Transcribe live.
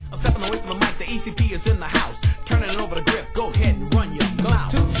I'm stepping away from the mic, the ECP is in the house. Turning it over the grip, go ahead and run your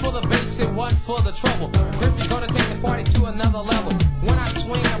mouth. Goes 2 for the bass and 1 for the trouble. Grip is gonna take the party to another level. When I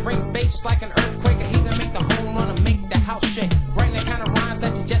swing, I bring bass like an earthquake. I either make the home run or make the house shake. Writing the kind of rhymes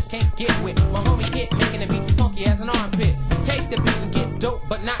that you just can't get with. My homie Kid making the beats as funky as an armpit. Take the beat and get dope,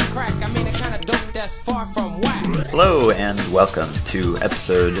 but not crack. I mean the kind of dope that's far from whack. Hello and welcome to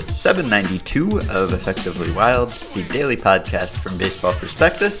episode 792 of Effectively Wild, the daily podcast from Baseball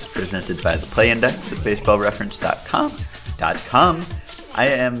Prospectus, presented by the Play Index at baseballreference.com. I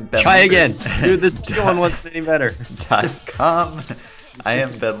am Ben Try Lindbergh. again. Dude, this still one wasn't any better. .com. I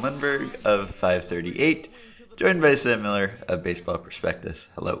am Ben Lindbergh of 538, joined by Sam Miller of Baseball Prospectus.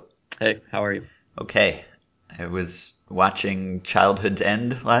 Hello. Hey, how are you? Okay. I was watching Childhood's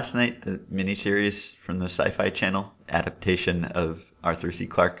End last night, the miniseries from the Sci-Fi Channel, adaptation of Arthur C.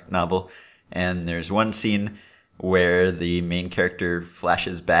 Clarke novel, and there's one scene where the main character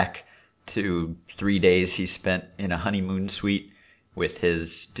flashes back to 3 days he spent in a honeymoon suite with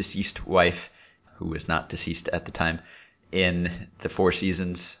his deceased wife, who was not deceased at the time, in the Four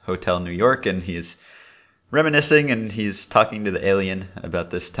Seasons Hotel New York, and he's reminiscing and he's talking to the alien about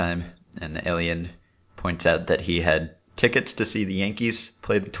this time, and the alien points out that he had tickets to see the Yankees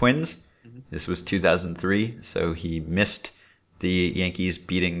play the Twins. This was 2003, so he missed the Yankees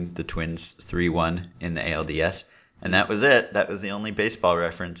beating the Twins 3-1 in the ALDS. And that was it. That was the only baseball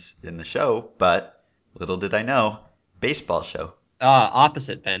reference in the show, but little did I know, baseball show.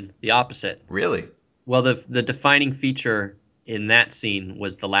 Opposite, Ben. The opposite. Really? Well, the defining feature in that scene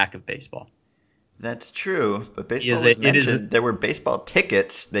was the lack of baseball. That's true, but baseball Is was it- it is mentioned. There were baseball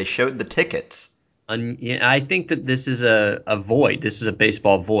tickets. They showed the tickets. I think that this is a void. This is a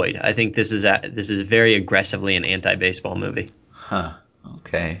baseball void. I think this is very aggressively an anti-baseball movie. Huh.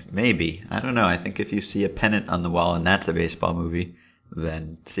 Okay. Maybe. I don't know. I think if you see a pennant on the wall and that's a baseball movie,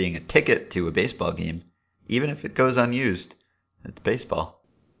 then seeing a ticket to a baseball game, even if it goes unused, it's baseball.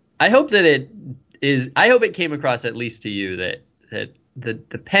 I hope that it is. I hope it came across at least to you that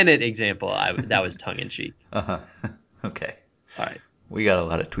the pennant example that was tongue in cheek. Uh-huh. Okay. All right. We got a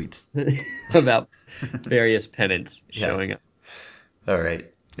lot of tweets. About various pennants showing up. All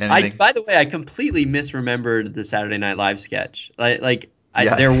right. Anything? By the way, I completely misremembered the Saturday Night Live sketch. There was I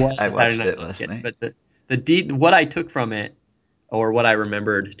a watched Saturday it Night Live last sketch, night. but what I took from it, or what I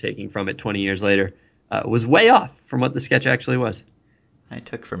remembered taking from it 20 years later, was way off from what the sketch actually was. I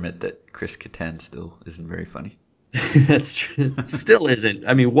took from it that Chris Kattan still isn't very funny. That's true. Still isn't.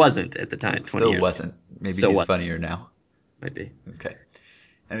 I mean, wasn't at the time. 20 Still years wasn't. Maybe Still he's wasn't. funnier now. Might be. Okay.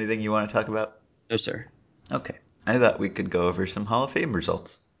 Anything you want to talk about? No, sir. Okay. I thought we could go over some Hall of Fame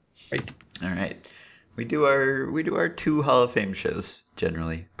results. Right. All right. We do our 2 Hall of Fame shows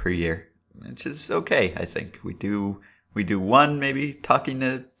generally per year, which is okay, I think. We do one maybe talking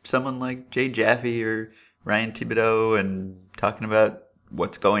to someone like Jay Jaffe or Ryan Thibodeau and talking about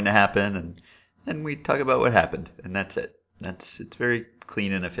what's going to happen, and then we talk about what happened, and that's it. It's very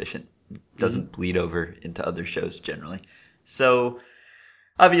clean and efficient. It doesn't bleed over into other shows generally. So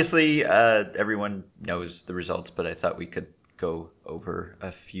obviously everyone knows the results, but I thought we could go over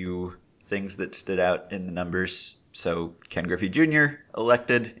a few things that stood out in the numbers. So Ken Griffey Jr.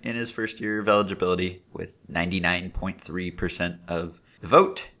 elected in his first year of eligibility with 99.3% of the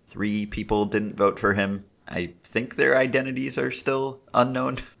vote. 3 people didn't vote for him. I think their identities are still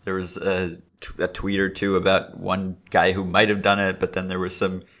unknown. There was a tweet or two about one guy who might have done it, but then there was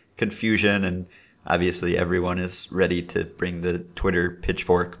some confusion, and obviously everyone is ready to bring the Twitter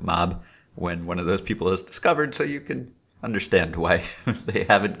pitchfork mob when one of those people is discovered, so you can understand why they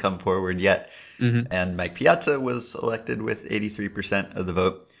haven't come forward yet. Mm-hmm. And Mike Piazza was elected with 83% of the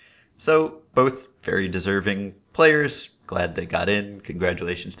vote. So both very deserving players. Glad they got in.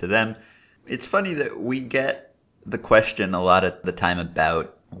 Congratulations to them. It's funny that we get the question a lot at the time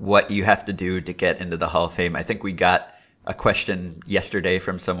about what you have to do to get into the Hall of Fame. I think we got a question yesterday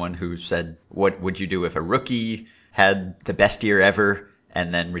from someone who said, what would you do if a rookie had the best year ever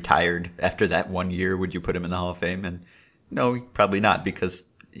and then retired after that 1 year? Would you put him in the Hall of Fame? And no, probably not, because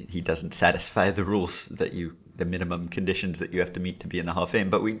he doesn't satisfy the rules the minimum conditions that you have to meet to be in the Hall of Fame.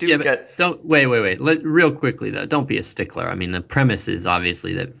 But we do get... Don't wait. Real quickly though, don't be a stickler. I mean, the premise is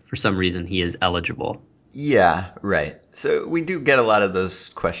obviously that for some reason he is eligible. Yeah, right. So we do get a lot of those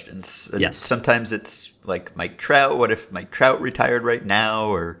questions. And yes. Sometimes it's like Mike Trout. What if Mike Trout retired right now?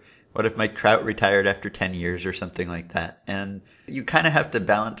 Or what if Mike Trout retired after 10 years or something like that? And you kind of have to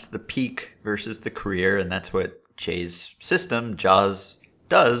balance the peak versus the career, and that's what Jay's system, JAWS,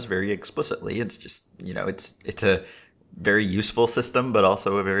 does very explicitly. It's just, it's a very useful system, but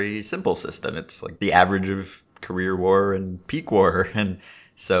also a very simple system. It's like the average of career WAR and peak WAR, and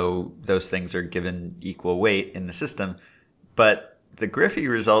So those things are given equal weight in the system. But the Griffey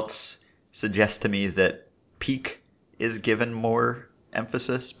results suggest to me that peak is given more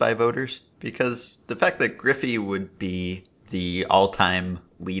emphasis by voters, because the fact that Griffey would be the all-time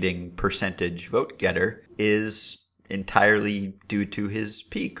leading percentage vote getter is entirely due to his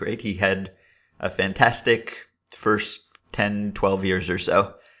peak, right? He had a fantastic first 10, 12 years or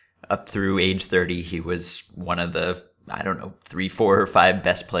so. Up through age 30, he was one of the, 3, 4, or 5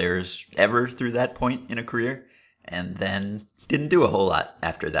 best players ever through that point in a career. And then didn't do a whole lot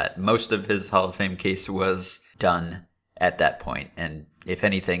after that. Most of his Hall of Fame case was done at that point. And if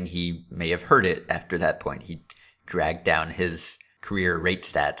anything, he may have hurt it after that point. He dragged down his career rate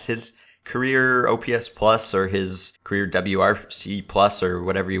stats. His career OPS plus or his career WRC plus or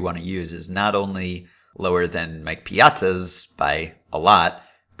whatever you want to use is not only lower than Mike Piazza's by a lot,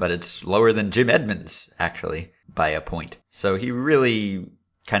 but it's lower than Jim Edmonds, actually, by a point. So he really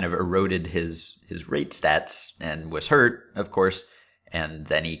kind of eroded his rate stats and was hurt, of course. And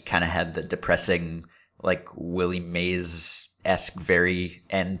then he kind of had the depressing, like Willie Mays-esque very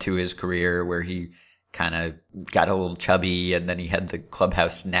end to his career where he kind of got a little chubby, and then he had the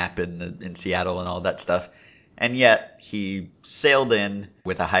clubhouse nap in Seattle and all that stuff. And yet he sailed in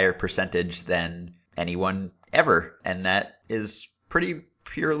with a higher percentage than anyone ever. And that is pretty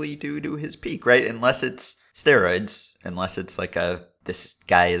purely due to his peak, right? Unless it's steroids, unless it's like this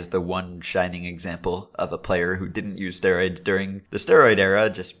guy is the one shining example of a player who didn't use steroids during the steroid era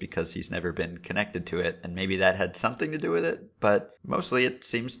just because he's never been connected to it. And maybe that had something to do with it, but mostly it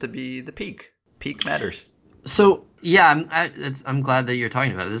seems to be the peak. Peak matters. So, yeah, I'm glad that you're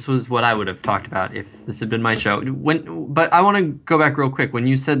talking about it. This was what I would have talked about if this had been my show. But I want to go back real quick. When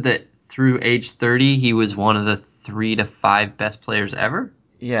you said that through age 30, he was one of the 3 to 5 best players ever?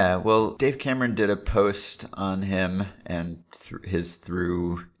 Yeah, well, Dave Cameron did a post on him and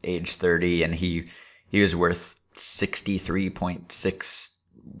through age 30, and he was worth 63.6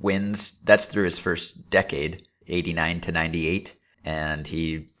 wins. That's through his first decade, 89 to 98. And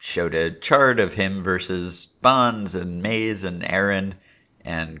he showed a chart of him versus Bonds and Mays and Aaron,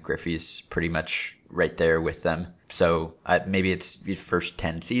 and Griffey's pretty much right there with them. So maybe it's the first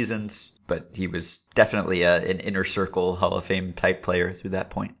 10 seasons, but he was definitely an inner circle Hall of Fame type player through that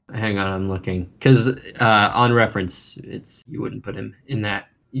point. Hang on, I'm looking. Because on reference, you wouldn't put him in that.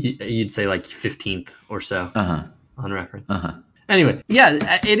 You'd say like 15th or so on reference. Anyway,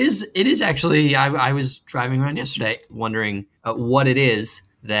 yeah, it is actually, I was driving around yesterday wondering what it is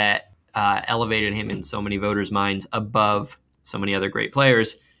that elevated him in so many voters' minds above so many other great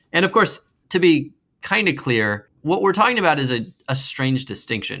players. And of course, to be kind of clear, what we're talking about is a strange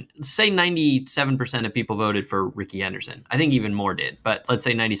distinction. Say 97% of people voted for Rickey Henderson. I think even more did, but let's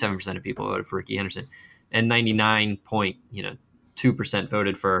say 97% of people voted for Rickey Henderson and 99.2%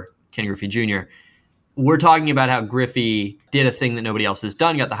 voted for Ken Griffey Jr. We're talking about how Griffey did a thing that nobody else has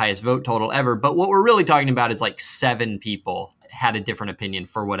done, got the highest vote total ever. But what we're really talking about is like 7 people had a different opinion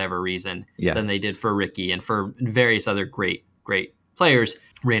for whatever reason than they did for Rickey and for various other great players,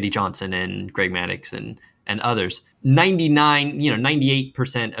 Randy Johnson and Greg Maddux and others.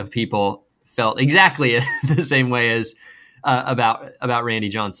 98% of people felt exactly the same way as about Randy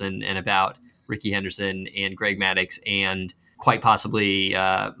Johnson and about Rickey Henderson and Greg Maddux, and quite possibly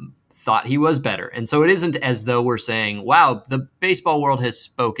thought he was better. And so it isn't as though we're saying, wow, the baseball world has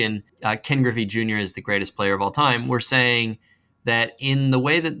spoken. Ken Griffey Jr. is the greatest player of all time. We're saying that in the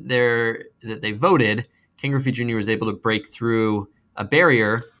way that they voted, Ken Griffey Jr. was able to break through a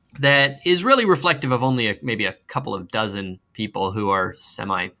barrier that is really reflective of only maybe a couple of dozen people who are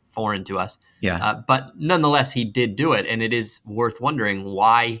semi-foreign to us. But nonetheless, he did do it. And it is worth wondering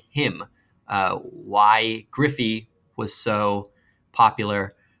why him, why Griffey was so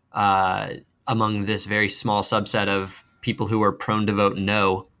popular among this very small subset of people who were prone to vote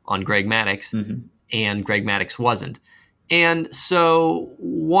no on Greg Maddux, and Greg Maddux wasn't. And so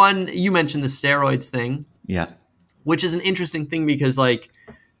you mentioned the steroids thing, which is an interesting thing because like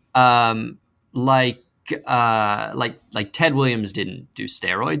Ted Williams didn't do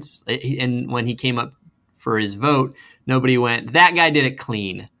steroids, and when he came up for his vote, nobody went, that guy did it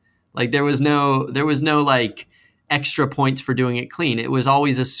clean. Like there was no like extra points for doing it clean. It was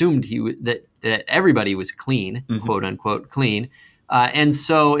always assumed that everybody was clean, quote unquote clean. And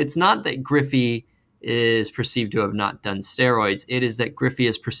so it's not that Griffey is perceived to have not done steroids. It is that Griffey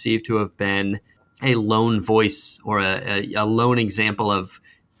is perceived to have been a lone voice or a lone example of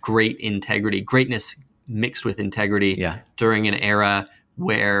great integrity, greatness mixed with integrity during an era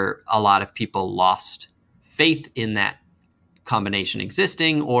where a lot of people lost faith in that combination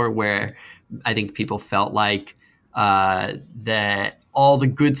existing, or where I think people felt like that all the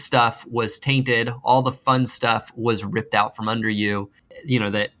good stuff was tainted, all the fun stuff was ripped out from under you,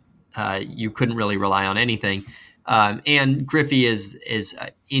 that you couldn't really rely on anything. And Griffey is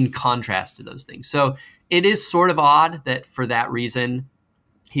in contrast to those things. So it is sort of odd that for that reason,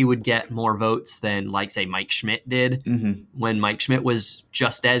 he would get more votes than, like, say, Mike Schmidt did when Mike Schmidt was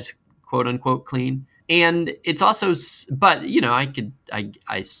just as quote unquote clean. And it's also, but, I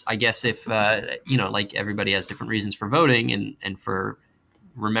guess if, like, everybody has different reasons for voting and for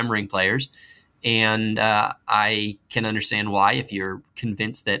remembering players. And I can understand why, if you're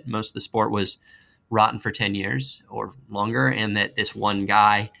convinced that most of the sport was rotten for 10 years or longer, and that this one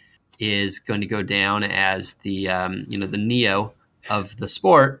guy is going to go down as the, the Neo of the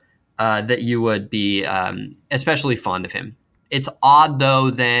sport, that you would be especially fond of him. It's odd, though,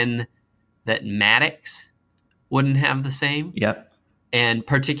 then, that Maddux wouldn't have the same. Yep. And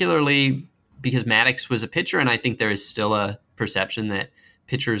particularly because Maddux was a pitcher, and I think there is still a perception that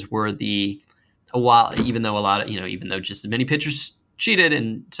pitchers were even though just as many pitchers cheated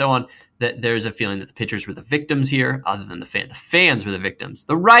and so on, that there's a feeling that the pitchers were the victims here, other than the fans were the victims.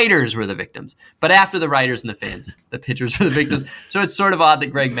 The writers were the victims. But after the writers and the fans, the pitchers were the victims. So it's sort of odd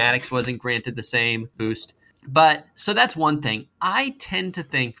that Greg Maddux wasn't granted the same boost. But so that's one thing. I tend to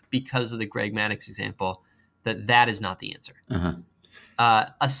think, because of the Greg Maddux example, that is not the answer. Uh-huh.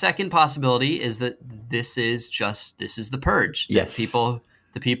 A second possibility is that this is the purge. Yes. The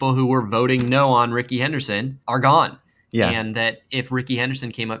people who were voting no on Rickey Henderson are gone. Yeah. And that if Rickey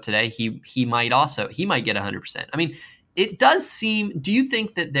Henderson came up today, he might get 100%. I mean, it does seem, do you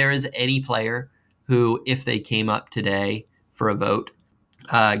think that there is any player who, if they came up today for a vote,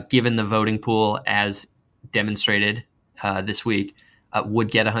 given the voting pool as demonstrated this week, would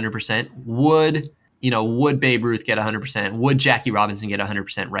get 100%? Would Babe Ruth get 100%? Would Jackie Robinson get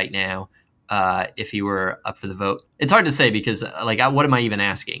 100% right now if he were up for the vote? It's hard to say, because what am I even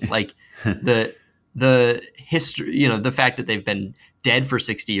asking? Like the history, the fact that they've been dead for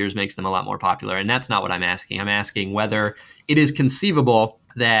 60 years makes them a lot more popular, and that's not what I'm asking. I'm asking whether it is conceivable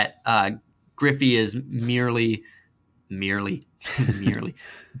that Griffey is merely, but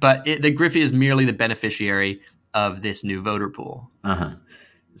that Griffey is merely the beneficiary of this new voter pool. Uh-huh.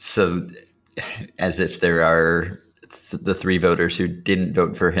 So, as if there are the three voters who didn't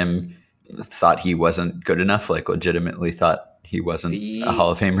vote for him thought he wasn't good enough, like legitimately thought he wasn't a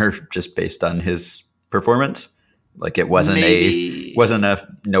Hall of Famer just based on his performance. Like, it wasn't a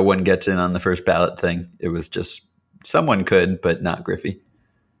no one gets in on the first ballot thing. It was just someone could, but not Griffey.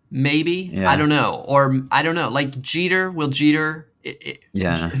 Maybe. Yeah. I don't know. Or I don't know. Like Jeter, will Jeter?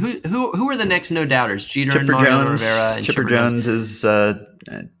 Yeah. Who are the next no doubters? Jeter Chipper and Mariano Jones. Rivera. And Chipper Jones is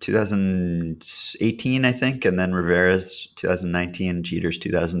 2018, I think, and then Rivera's 2019, Jeter's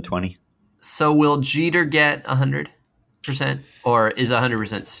 2020. So will Jeter get 100%, or is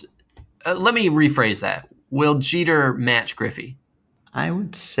 100%? Let me rephrase that. Will Jeter match Griffey? I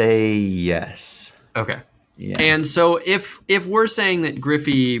would say yes. Okay. Yeah. And so if we're saying that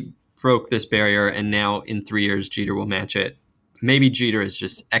Griffey broke this barrier and now in 3 years Jeter will match it, maybe Jeter is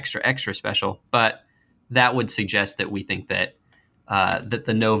just extra special, but that would suggest that we think that that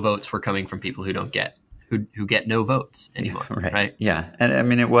the no votes were coming from people who don't get who get no votes anymore. Right? Yeah. And I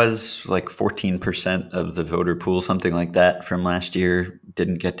mean, it was like 14% of the voter pool, something like that, from last year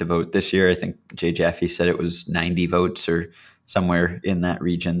didn't get to vote this year. I think Jay Jaffe said it was 90 votes or somewhere in that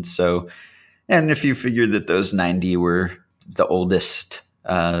region. So, and if you figure that those 90 were the oldest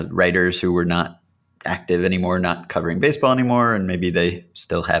writers who were not active anymore, not covering baseball anymore, and maybe they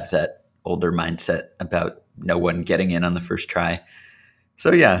still have that older mindset about no one getting in on the first try.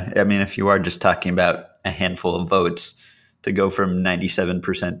 So yeah, I mean, if you are just talking about a handful of votes to go from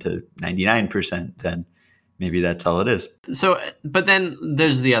 97% to 99%, then maybe that's all it is. So, but then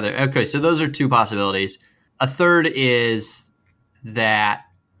there's the other. Okay, so those are two possibilities. A third is that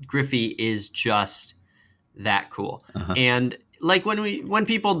Griffey is just that cool. Uh-huh. And like when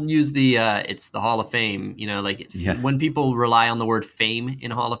people use the it's the Hall of Fame, when people rely on the word fame in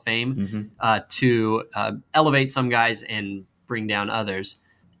Hall of Fame to elevate some guys and bring down others,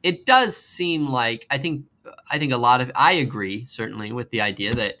 it does seem like I think a lot of I agree certainly with the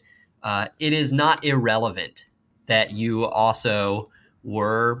idea that it is not irrelevant that you also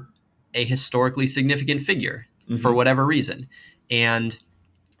were a historically significant figure for whatever reason, and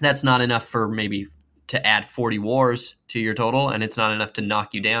that's not enough for maybe to add 40 wars to your total, and it's not enough to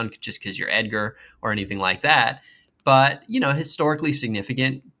knock you down just because you're Edgar or anything like that. But, historically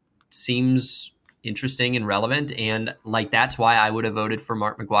significant seems interesting and relevant, and that's why I would have voted for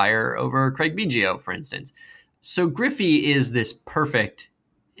Mark McGwire over Craig Biggio, for instance. So Griffey is this perfect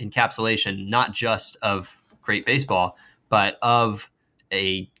encapsulation, not just of great baseball, but of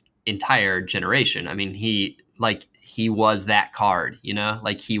a entire generation. I mean, he was that card,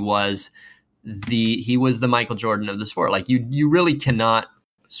 like he was the Michael Jordan of the sport. Like you really cannot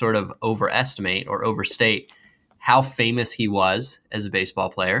sort of overestimate or overstate how famous he was as a baseball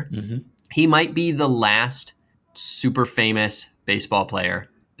player. Mm-hmm. He might be the last super famous baseball player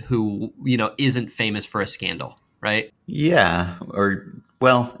who, isn't famous for a scandal, right? Yeah,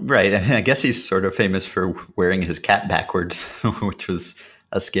 right. I guess he's sort of famous for wearing his cap backwards, which was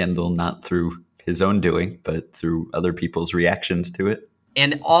a scandal not through his own doing, but through other people's reactions to it.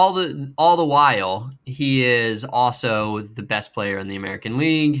 And all the while, he is also the best player in the American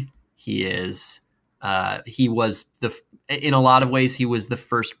League. In a lot of ways, he was the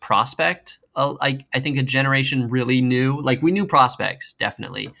first prospect. I think a generation really knew. Like, we knew prospects,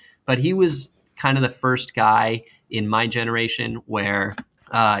 definitely, but he was kind of the first guy in my generation where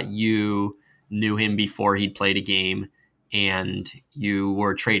you knew him before he'd played a game, and you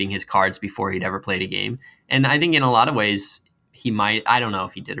were trading his cards before he'd ever played a game. And I think in a lot of ways, I don't know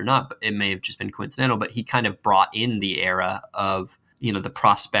if he did or not, but it may have just been coincidental, but he kind of brought in the era of, the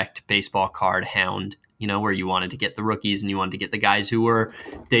prospect baseball card hound, where you wanted to get the rookies and you wanted to get the guys who were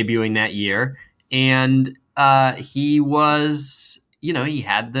debuting that year. And he was, he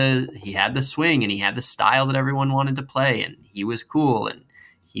had the swing and he had the style that everyone wanted to play, and he was cool and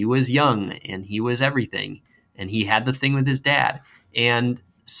he was young and he was everything, and he had the thing with his dad. And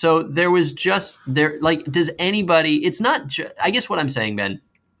so does anybody, it's not, I guess what I'm saying, Ben,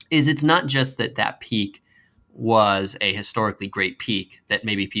 is it's not just that peak was a historically great peak that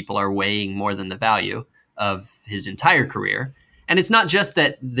maybe people are weighing more than the value of his entire career. And it's not just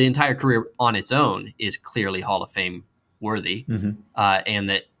that the entire career on its own is clearly Hall of Fame worthy. Mm-hmm. And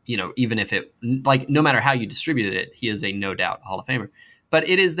that, even if it, like, no matter how you distributed it, he is a no doubt Hall of Famer. But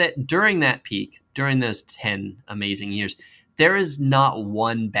it is that during that peak, during those 10 amazing years, there is not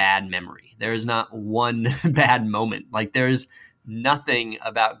one bad memory. There is not one bad moment. Like, there's nothing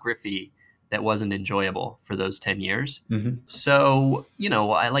about Griffey that wasn't enjoyable for those 10 years. Mm-hmm. So,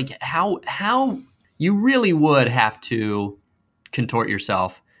 I like how you really would have to contort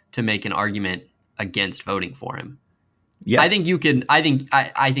yourself to make an argument against voting for him. Yeah. I think you can, I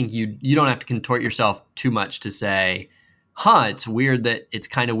think you don't have to contort yourself too much to say, it's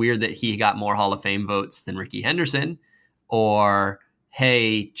kind of weird that he got more Hall of Fame votes than Rickey Henderson. Or,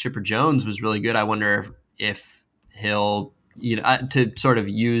 hey, Chipper Jones was really good. I wonder if he'll, to sort of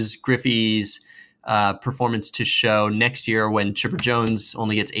use Griffey's performance to show next year when Chipper Jones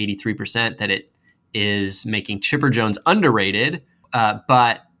only gets 83%, that it is making Chipper Jones underrated.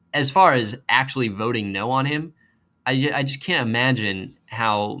 But as far as actually voting no on him, I just can't imagine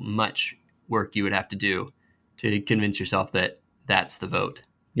how much work you would have to do to convince yourself that that's the vote.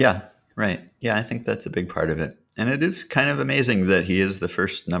 Yeah, right. Yeah, I think that's a big part of it. And it is kind of amazing that he is the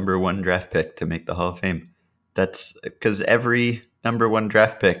first number one draft pick to make the Hall of Fame. That's because every number one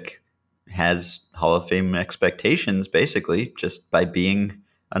draft pick has Hall of Fame expectations, basically, just by being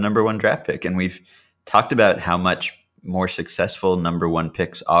a number one draft pick. And we've talked about how much more successful number one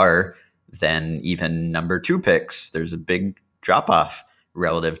picks are than even number two picks. There's a big drop off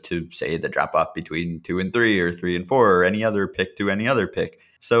relative to, say, the drop off between 2 and 3 or 3 and 4 or any other pick to any other pick.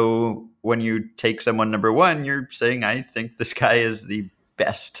 So when you take someone number one, you're saying, I think this guy is the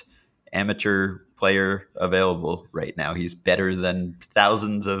best amateur player available right now. He's better than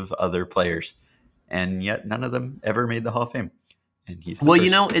thousands of other players. And yet none of them ever made the Hall of Fame. And he's the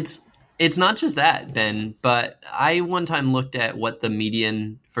first. It's not just that, Ben, but I one time looked at what the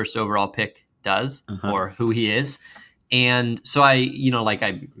median first overall pick does or who he is. And so I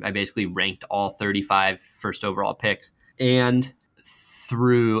basically ranked all 35 first overall picks. And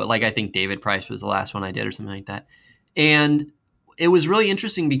through, I think David Price was the last one I did or something like that. And it was really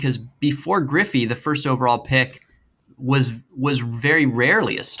interesting because before Griffey, the first overall pick was very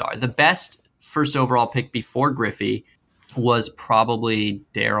rarely a star. The best first overall pick before Griffey was probably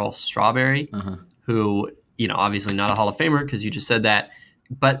Darryl Strawberry, who, obviously not a Hall of Famer because you just said that.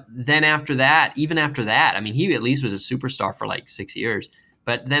 But then even after that, I mean, he at least was a superstar for 6 years.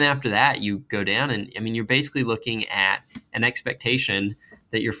 But then after that, you go down and, I mean, you're basically looking at an expectation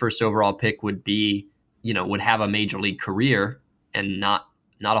that your first overall pick would be, would have a major league career and not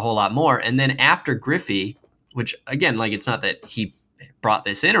a whole lot more. And then after Griffey, which again, it's not that he brought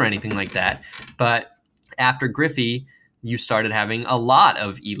this in or anything like that, but after Griffey, you started having a lot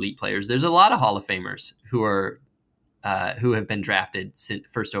of elite players. There's a lot of Hall of Famers who have been drafted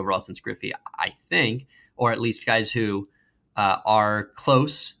first overall since Griffey, I think, or at least guys who are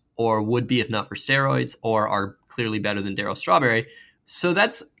close or would be if not for steroids or are clearly better than Darryl Strawberry. So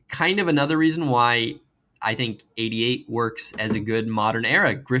that's kind of another reason why I think 88 works as a good modern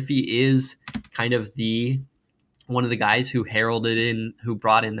era. Griffey is kind of one of the guys who who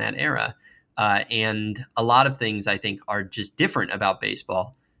brought in that era. And a lot of things I think are just different about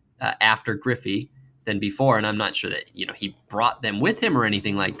baseball after Griffey than before. And I'm not sure that, he brought them with him or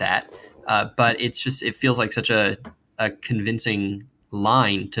anything like that. But it feels like such a convincing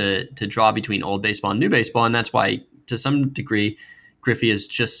line to draw between old baseball and new baseball. And that's why, to some degree, Griffey is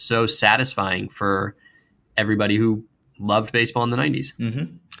just so satisfying for everybody who loved baseball in the 90s.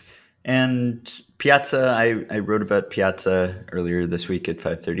 Mm-hmm. And Piazza, I wrote about Piazza earlier this week at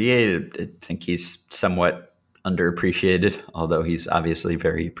 538. I think he's somewhat underappreciated, although he's obviously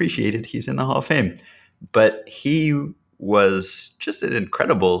very appreciated. He's in the Hall of Fame. But he was just an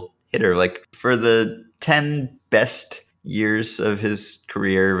incredible hitter. Like, for the 10 best years of his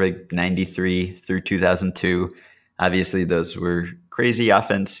career, like 93 through 2002, obviously those were crazy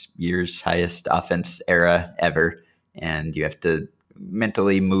offense years, highest offense era ever. And you have to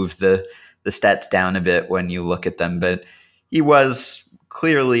mentally move the stats down a bit when you look at them. But he was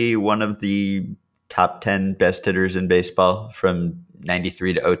clearly one of the top 10 best hitters in baseball from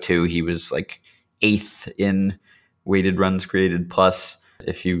 93 to 02. He was like 8th in weighted runs created plus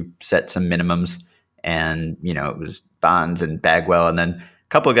if you set some minimums. And, it was Bonds and Bagwell, and then a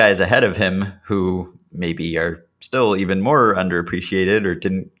couple guys ahead of him who maybe are still even more underappreciated or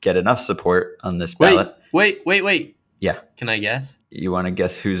didn't get enough support on this ballot. Wait. Yeah. Can I guess? You want to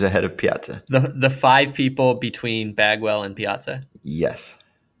guess who's ahead of Piazza? The 5 people between Bagwell and Piazza? Yes.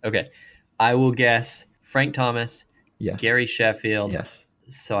 Okay. I will guess Frank Thomas, yes. Gary Sheffield. Yes.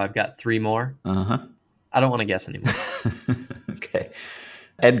 So I've got 3 more. Uh-huh. I don't want to guess anymore. Okay.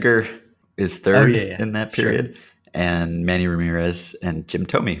 Edgar is 3rd yeah. in that period. Sure. And Manny Ramirez and Jim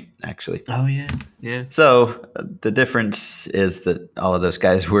Thome, actually. Oh, yeah. Yeah. So the difference is that all of those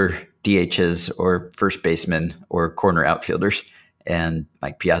guys were DHs or first basemen or corner outfielders. And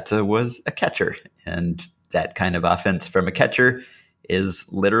Mike Piazza was a catcher. And that kind of offense from a catcher is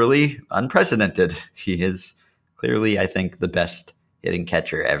literally unprecedented. He is clearly, I think, the best hitting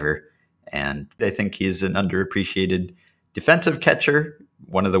catcher ever. And I think he's an underappreciated defensive catcher,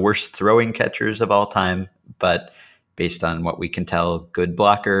 one of the worst throwing catchers of all time. But based on what we can tell, good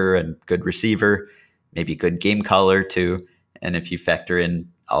blocker and good receiver, maybe good game caller too. And if you factor in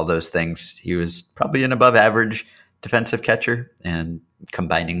all those things, he was probably an above average defensive catcher. And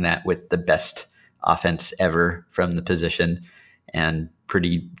combining that with the best offense ever from the position and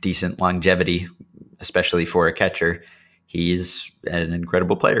pretty decent longevity, especially for a catcher, he's an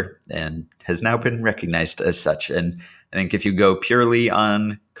incredible player and has now been recognized as such. And I think if you go purely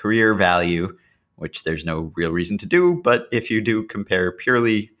on career value, which there's no real reason to do, but if you do compare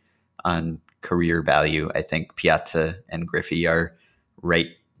purely on career value, I think Piazza and Griffey are right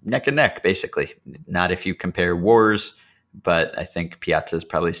neck and neck, basically. Not if you compare WARs, but I think Piazza is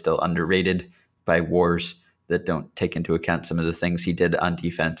probably still underrated by WARs that don't take into account some of the things he did on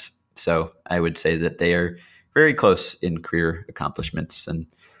defense. So I would say that they are very close in career accomplishments. And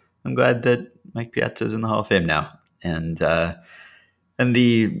I'm glad that Mike Piazza is in the Hall of Fame now. And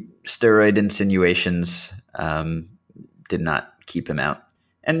the steroid insinuations did not keep him out.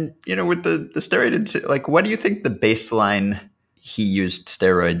 And, with the steroid, like, what do you think the baseline he used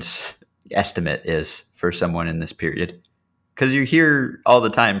steroids estimate is for someone in this period? Because you hear all the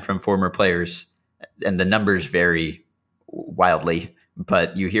time from former players, and the numbers vary wildly,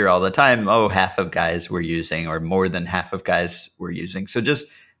 but you hear all the time, half of guys were using, or more than half of guys were using. So just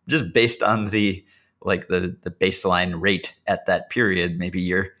based on the baseline rate at that period, maybe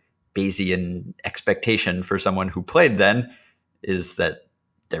your Bayesian expectation for someone who played then is that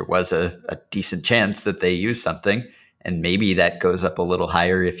there was a decent chance that they used something. And maybe that goes up a little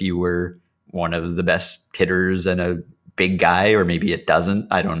higher if you were one of the best hitters and a big guy, or maybe it doesn't.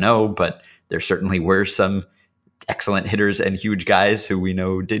 I don't know. But there certainly were some excellent hitters and huge guys who we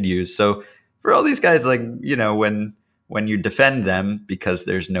know did use. So for all these guys, when you defend them because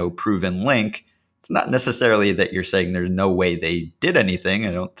there's no proven link, it's not necessarily that you're saying there's no way they did anything.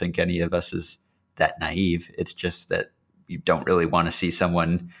 I don't think any of us is that naive. It's just that you don't really want to see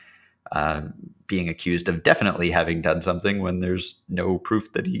someone being accused of definitely having done something when there's no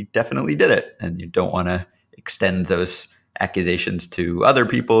proof that he definitely did it. And you don't want to extend those accusations to other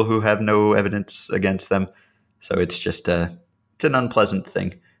people who have no evidence against them. So it's just it's an unpleasant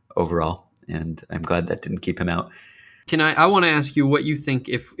thing overall. And I'm glad that didn't keep him out. I want to ask you what you think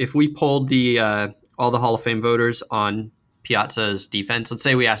if we polled all the Hall of Fame voters on Piazza's defense. Let's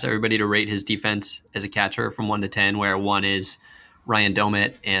say we asked everybody to rate his defense as a catcher from 1 to 10, where 1 is Ryan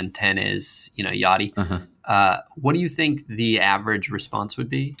Domit and 10 is Yachty. Uh-huh. What do you think the average response would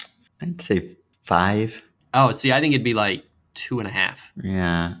be? I'd say 5. Oh, see, I think it'd be like 2.5.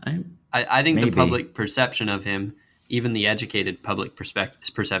 Yeah, I think maybe. the public perception of him, even the educated public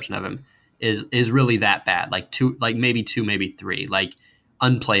perception of him, is really that bad. Like maybe 2, maybe 3, like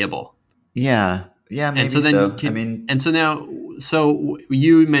unplayable. Yeah, maybe And so then so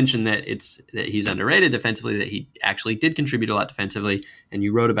you mentioned that he's underrated defensively, that he actually did contribute a lot defensively, and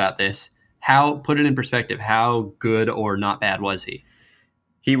you wrote about this. Put it in perspective, how good or not bad was he?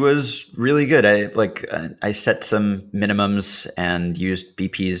 He was really good. I set some minimums and used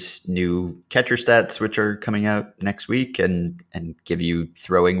BP's new catcher stats, which are coming out next week, and give you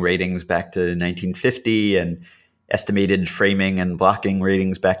throwing ratings back to 1950 and estimated framing and blocking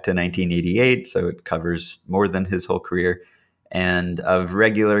ratings back to 1988. So it covers more than his whole career. And of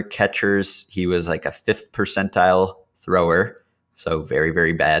regular catchers, he was like a 5th percentile thrower, so very,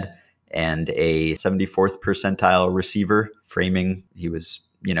 very bad, and a 74th percentile receiver framing. He was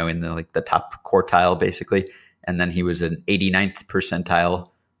in the top quartile basically. And then he was an 89th percentile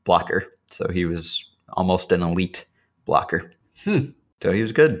blocker. So he was almost an elite blocker. So he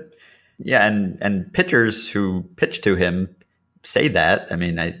was good. Yeah. And pitchers who pitch to him say that. I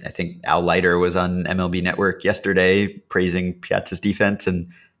mean, I think Al Leiter was on MLB Network yesterday praising Piazza's defense, and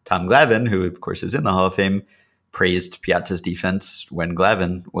Tom Glavine, who of course is in the Hall of Fame, praised Piazza's defense when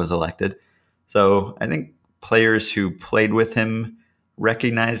Glavine was elected. So I think players who played with him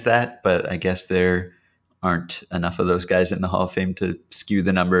recognize that, but I guess there aren't enough of those guys in the Hall of Fame to skew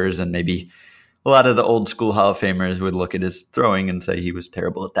the numbers, and maybe a lot of the old school Hall of Famers would look at his throwing and say he was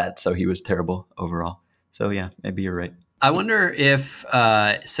terrible at that, so he was terrible overall. So yeah, maybe you're right. I wonder if,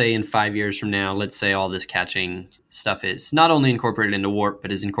 say in 5 years from now, let's say all this catching stuff is not only incorporated into WARP,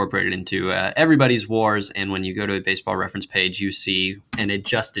 but is incorporated into everybody's WARs. And when you go to a Baseball Reference page, you see an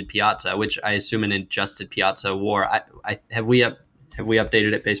adjusted Piazza, which I assume an adjusted Piazza WAR. Have we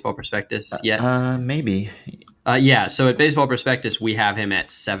updated at Baseball Prospectus yet? Maybe. Yeah. So at Baseball Prospectus, we have him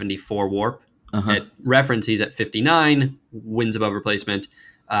at 74 WARP. At Reference, he's at 59, wins above replacement,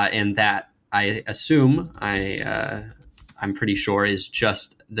 and that I assume I'm pretty sure is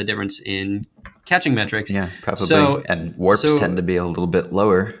just the difference in catching metrics. Yeah, probably. So, and WARPs tend to be a little bit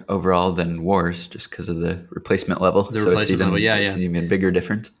lower overall than WARs just because of the replacement level. It's an even bigger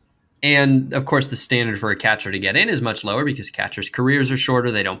difference. And of course, the standard for a catcher to get in is much lower because catchers' careers are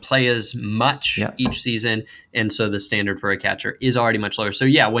shorter. They don't play as much each season. And so the standard for a catcher is already much lower. So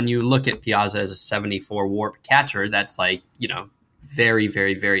yeah, when you look at Piazza as a 74 WARP catcher, that's like, very,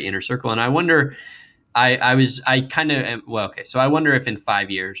 very, very inner circle. And I wonder, so I wonder if in 5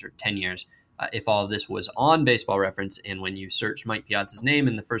 years or 10 years, if all of this was on Baseball Reference, and when you searched Mike Piazza's name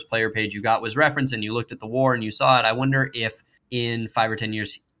and the first player page you got was Reference and you looked at the WAR and you saw it, I wonder if in 5 or 10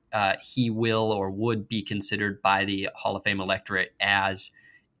 years, he will or would be considered by the Hall of Fame electorate as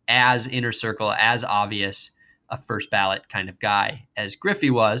inner circle, as obvious a first ballot kind of guy as Griffey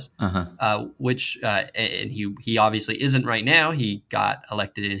was, which and he obviously isn't right now. He got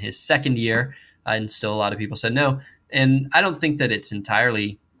elected in his second year, and still a lot of people said no. And I don't think that it's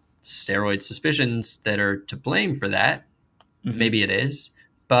entirely steroid suspicions that are to blame for that. Maybe it is,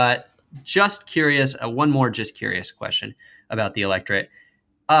 but just curious. One more just curious question about the electorate.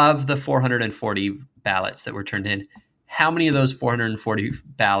 Of the 440 ballots that were turned in, how many of those 440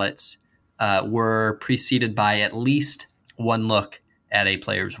 ballots were preceded by at least one look at a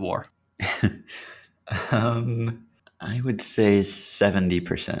player's WAR? I would say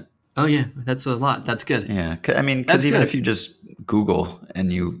 70%. Oh yeah, that's a lot. That's good. Yeah, I mean, because even if you just Google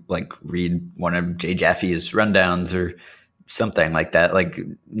and you read one of Jay Jaffe's rundowns or something like that,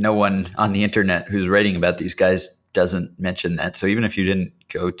 no one on the internet who's writing about these guys doesn't mention that. So even if you didn't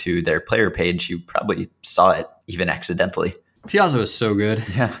go to their player page, you probably saw it even accidentally. Piazza was so good.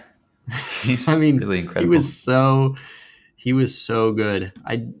 Yeah. I mean, really incredible. He was so good.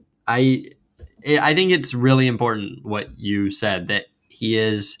 I think it's really important what you said, that he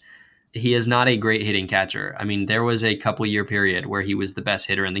is not a great hitting catcher. I mean, there was a couple year period where he was the best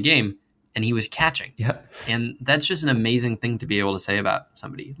hitter in the game and he was catching. Yeah. And that's just an amazing thing to be able to say about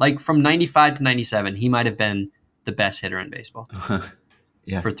somebody. Like from 95 to 97, he might have been the best hitter in baseball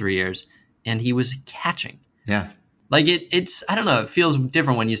for 3 years, and he was catching. Yeah. Like it's, I don't know, it feels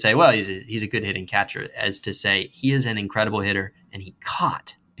different when you say, well, he's a good hitting catcher, as to say he is an incredible hitter and he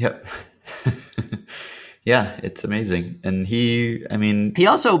caught. Yep. Yeah, it's amazing. And he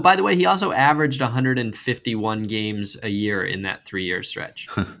also, by the way, he also averaged 151 games a year in that 3 year stretch.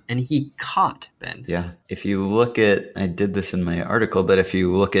 And he caught, Ben. Yeah. If you look at, I did this in my article, but if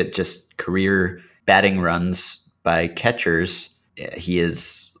you look at just career batting runs by catchers, he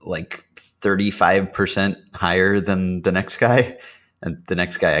is 35% higher than the next guy. And the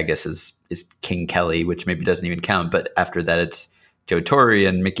next guy, I guess, is is King Kelly, which maybe doesn't even count. But after that, it's Joe Torre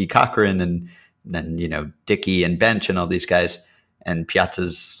and Mickey Cochran, and then, Dickey and Bench and all these guys. And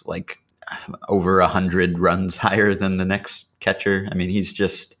Piazza's like over 100 runs higher than the next catcher. I mean, he's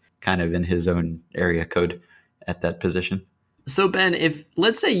just kind of in his own area code at that position. So Ben, if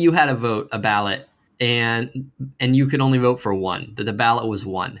let's say you had a ballot, and you could only vote for one, that the ballot was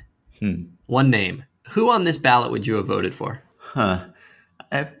one name, who on this ballot would you have voted for?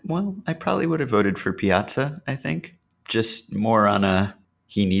 I probably would have voted for Piazza, I think. Just more on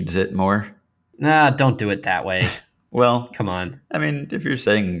he needs it more. Nah, don't do it that way. Well, come on. I mean, if you're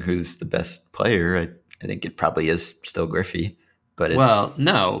saying who's the best player, I think it probably is still Griffey. But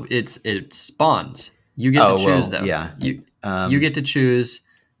no, it's Bonds. You get to choose, though. Yeah. You get to choose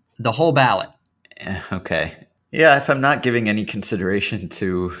the whole ballot. Okay. Yeah, if I'm not giving any consideration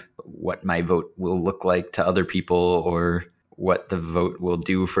to what my vote will look like to other people or what the vote will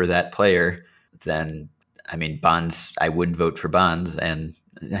do for that player, then, I mean, Bonds, I would vote for Bonds, and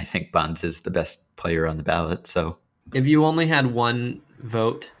I think Bonds is the best player on the ballot. So if you only had one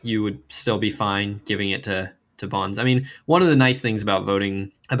vote, you would still be fine giving it to Bonds. I mean, one of the nice things about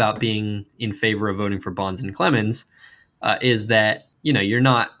being in favor of voting for Bonds and Clemens is that, you're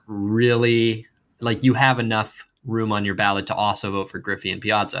not really, like, you have enough room on your ballot to also vote for Griffey and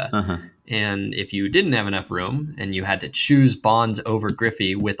Piazza. Uh-huh. And if you didn't have enough room and you had to choose Bonds over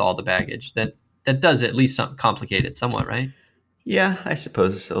Griffey with all the baggage, that does at least complicate it somewhat, right? Yeah, I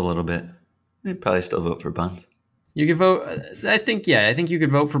suppose a little bit. I'd probably still vote for Bonds. You could vote. I think you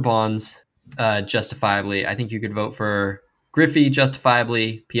could vote for Bonds justifiably. I think you could vote for Griffey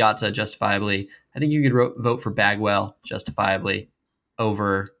justifiably, Piazza justifiably. I think you could vote for Bagwell justifiably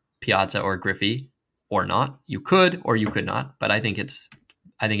over Piazza or Griffey, or not. You could, or you could not. But I think it's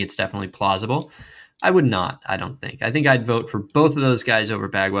definitely plausible. I would not. I don't think. I think I'd vote for both of those guys over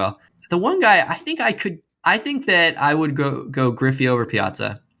Bagwell. The one guy I think that I would go Griffey over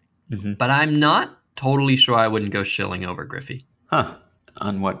Piazza, but I'm not totally sure I wouldn't go Schilling over Griffey. Huh?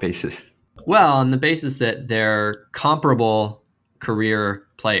 On what basis? Well, on the basis that they're comparable career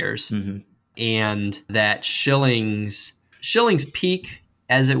players, and that Schilling's peak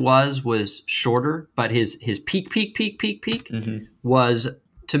as it was shorter, but his peak was,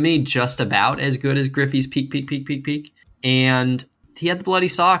 to me, just about as good as Griffey's peak. And he had the bloody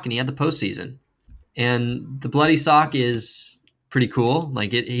sock and he had the postseason. And the bloody sock is pretty cool.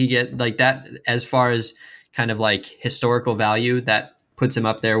 Like he get like that as far as kind of like historical value, that puts him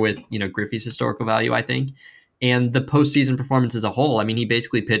up there with, Griffey's historical value, I think. And the postseason performance as a whole, I mean, he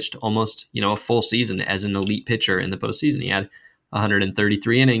basically pitched almost, a full season as an elite pitcher in the postseason. He had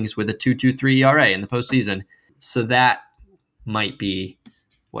 133 innings with a 2.23 ERA in the postseason. So that might be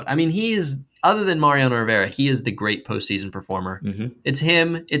what, I mean, he is, other than Mariano Rivera, he is the great postseason performer. It's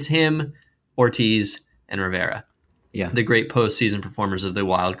him, Ortiz, and Rivera. Yeah. The great postseason performers of the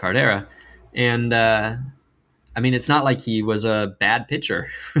wild card era. And, I mean, it's not like he was a bad pitcher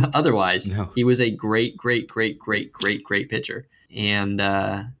otherwise. No. He was a great pitcher. And,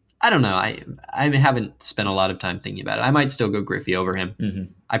 I don't know. I haven't spent a lot of time thinking about it. I might still go Griffey over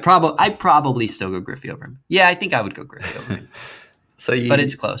him. I probably still go Griffey over him. Yeah, I think I would go Griffey over him. But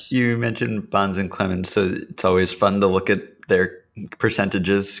it's close. You mentioned Bonds and Clemens, so it's always fun to look at their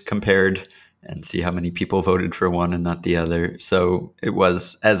percentages compared and see how many people voted for one and not the other. So it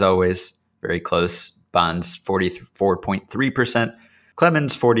was, as always, very close. Bonds 44.3%,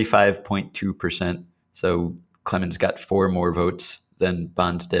 Clemens 45.2%. So Clemens got 4 more votes than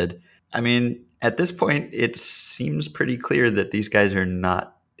Bonds did. I mean, at this point, it seems pretty clear that these guys are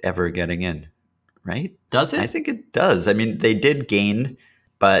not ever getting in, right? Does it? I think it does. I mean, they did gain,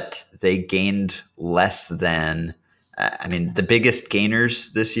 but they gained less than, the biggest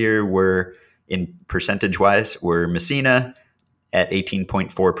gainers this year were, in percentage-wise, were Messina at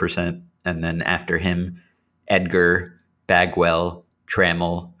 18.4%, and then after him, Edgar, Bagwell,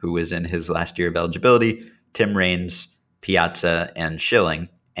 Trammell, who was in his last year of eligibility, Tim Raines, Piazza, and Schilling.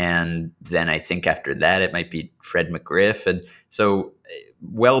 And then I think after that, it might be Fred McGriff. And so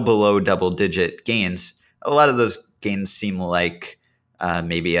well below double-digit gains. A lot of those gains seem like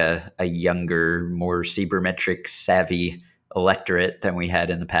maybe a younger, more sabermetric savvy electorate than we had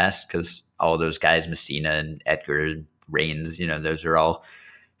in the past, because all those guys, Messina and Edgar and Raines, those are all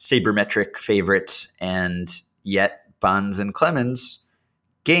sabermetric favorites. And yet Bonds and Clemens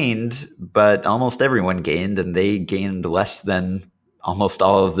gained, but almost everyone gained, and they gained less than almost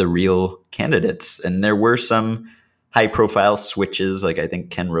all of the real candidates. And there were some high-profile switches, like I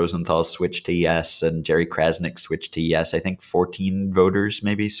think Ken Rosenthal switched to yes, and Jerry Krasnick switched to yes. I think 14 voters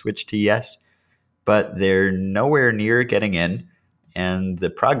maybe switched to yes, but they're nowhere near getting in, and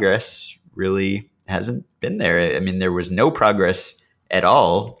the progress really hasn't been there. I mean, there was no progress at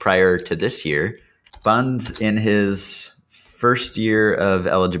all prior to this year. Bonds in his first year of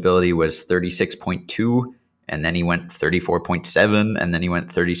eligibility was 36.2, and then he went 34.7, and then he went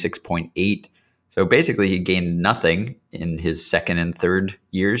 36.8. So basically he gained nothing in his second and third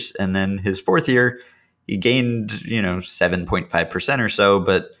years. And then his fourth year, he gained, 7.5% or so,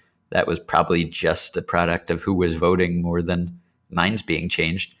 but that was probably just a product of who was voting more than minds being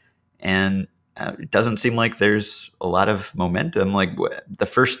changed. And it doesn't seem like there's a lot of momentum. Like the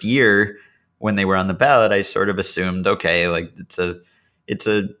first year when they were on the ballot, I sort of assumed, okay, like it's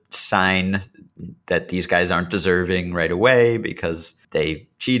a sign that these guys aren't deserving right away because they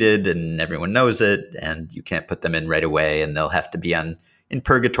cheated and everyone knows it, and you can't put them in right away, and they'll have to be in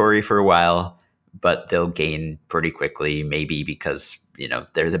purgatory for a while, but they'll gain pretty quickly, maybe because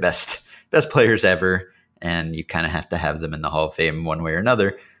they're the best players ever, and you kind of have to have them in the Hall of Fame one way or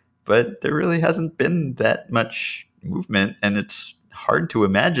another. But there really hasn't been that much movement, and it's hard to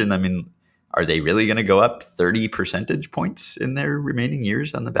imagine. I mean, are they really going to go up 30 percentage points in their remaining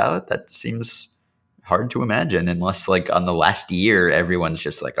years on the ballot? That seems hard to imagine, unless like on the last year, everyone's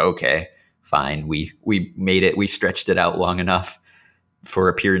just like, okay, fine, we made it, we stretched it out long enough for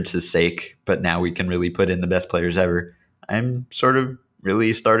appearance's sake, but now we can really put in the best players ever. I'm sort of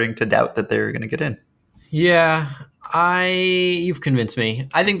really starting to doubt that they're going to get in. Yeah, you've convinced me.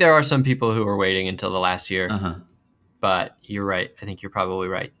 I think there are some people who are waiting until the last year, but you're right. I think you're probably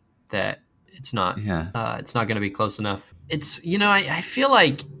right that it's not going to be close enough. It's, I feel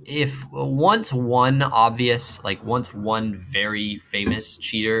like if once one very famous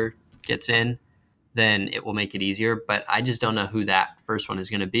cheater gets in, then it will make it easier. But I just don't know who that first one is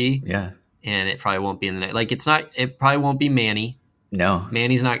going to be. Yeah. And it probably won't be in the next. Like it probably won't be Manny. No.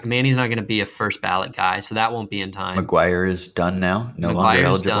 Manny's not going to be a first ballot guy, so that won't be in time. McGuire is done now. No longer McGuire's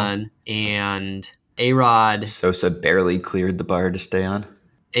eligible. done. And A-Rod. Sosa barely cleared the bar to stay on.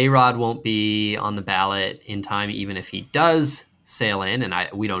 A-Rod won't be on the ballot in time, even if he does sail in, and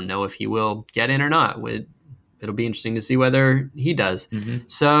we don't know if he will get in or not. It'll be interesting to see whether he does. Mm-hmm.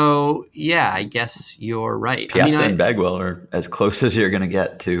 So, yeah, I guess you're right. Piazza and Bagwell are as close as you're going to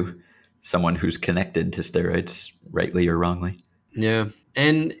get to someone who's connected to steroids, rightly or wrongly. Yeah.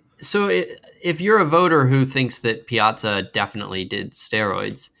 And so if you're a voter who thinks that Piazza definitely did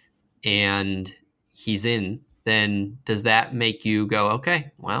steroids and he's in, then does that make you go,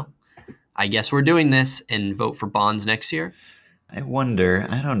 okay, well, I guess we're doing this, and vote for Bonds next year? I wonder.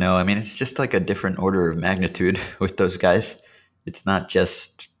 I don't know. I mean, it's just like a different order of magnitude with those guys. It's not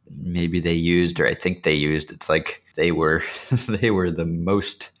just maybe they used or I think they used. It's like they were the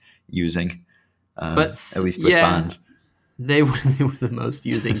most using, but at least with Bonds. They were the most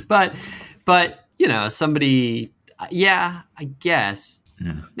using. But somebody, I guess,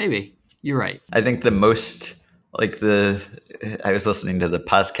 maybe. You're right. I think the most, I was listening to the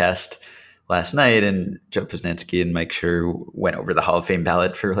podcast last night, and Joe Posnanski and Mike Schur went over the Hall of Fame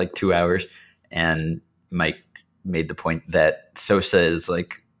ballot for like 2 hours, and Mike made the point that Sosa is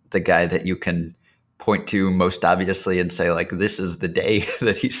like the guy that you can point to most obviously and say, like, this is the day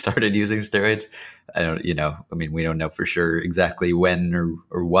that he started using steroids. We don't know for sure exactly when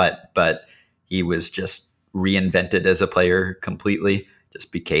or what, but he was just reinvented as a player completely,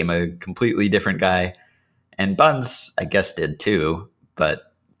 just became a completely different guy. And Bonds, I guess, did too,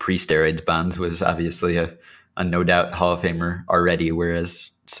 but pre-steroids Bonds was obviously a no doubt Hall of Famer already,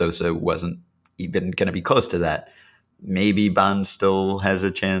 whereas Sosa wasn't even going to be close to that. Maybe Bonds still has a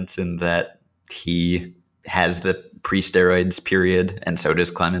chance in that he has the pre-steroids period, and so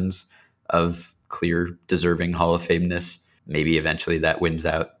does Clemens, of clear deserving Hall of Fameness. Maybe eventually that wins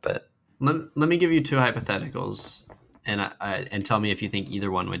out, but let me give you two hypotheticals, and tell me if you think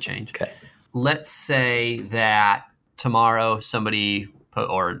either one would change. Okay. Let's say that tomorrow somebody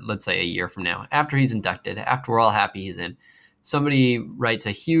or let's say a year from now, after he's inducted, after we're all happy he's in, somebody writes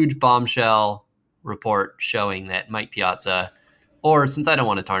a huge bombshell report showing that Mike Piazza, or since I don't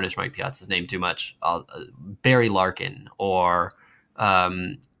want to tarnish Mike Piazza's name too much, Barry Larkin or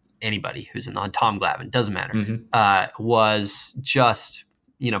anybody who's in the Tom Glavine, doesn't matter, was just,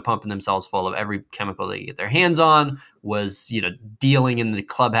 pumping themselves full of every chemical they get their hands on, was, dealing in the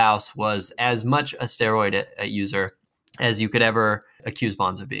clubhouse, was as much a steroid user as you could ever accuse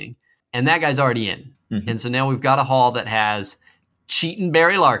Bonds of being. And that guy's already in. Mm-hmm. And so now we've got a hall that has cheating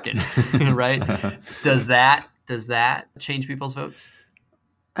Barry Larkin, right? Does that change people's votes?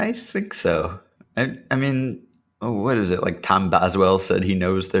 I think so. I mean, what is it? Like Tom Boswell said he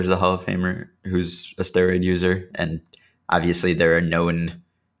knows there's a Hall of Famer who's a steroid user. And obviously there are known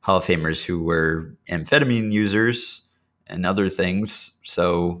Hall of Famers who were amphetamine users and other things.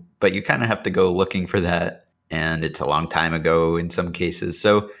 So but you kind of have to go looking for that. And it's a long time ago in some cases.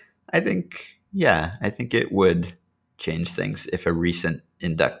 So I think it would change things if a recent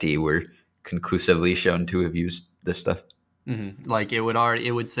inductee were conclusively shown to have used this stuff. Mm-hmm. Like it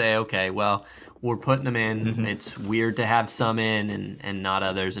would say, okay, well, we're putting them in. Mm-hmm. It's weird to have some in and not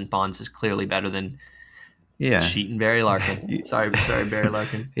others. And Bonds is clearly better than cheating Barry Larkin. sorry, Barry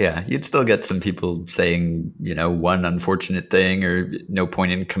Larkin. Yeah, you'd still get some people saying, one unfortunate thing or no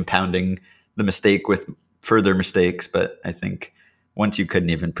point in compounding the mistake with further mistakes. But I think once you couldn't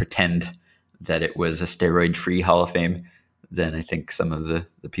even pretend that it was a steroid-free Hall of Fame, then I think some of the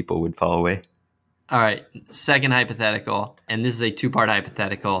people would fall away. All right, second hypothetical, and this is a two-part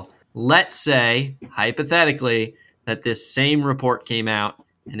hypothetical. Let's say, hypothetically, that this same report came out,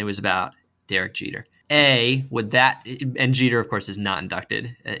 and it was about Derek Jeter. And Jeter, of course, is not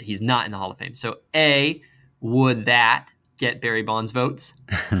inducted. He's not in the Hall of Fame. So A, would that get Barry Bonds votes?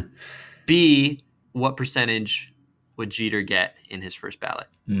 B, what percentage would Jeter get in his first ballot?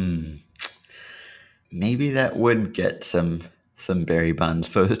 Maybe that would get some Barry Bonds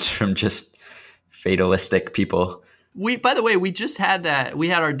votes from just fatalistic people. By the way, we just had that. We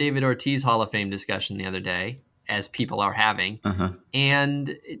had our David Ortiz Hall of Fame discussion the other day, as people are having, and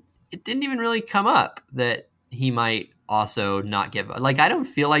it didn't even really come up that he might also not get. Like, I don't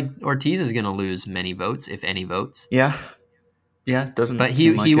feel like Ortiz is going to lose many votes, if any votes. Yeah, it doesn't. But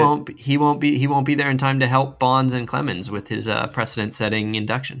he won't be there in time to help Bonds and Clemens with his precedent-setting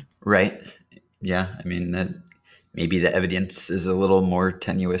induction. Right. Yeah, I mean maybe the evidence is a little more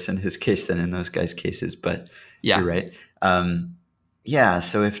tenuous in his case than in those guys' cases, but you're right.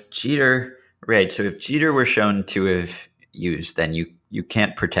 So if Jeter were shown to have used, then you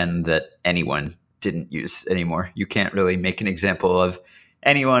can't pretend that anyone didn't use anymore. You can't really make an example of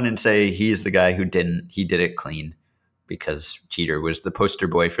anyone and say he's the guy who didn't. He did it clean, because Jeter was the poster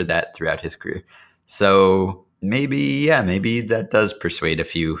boy for that throughout his career. So maybe that does persuade a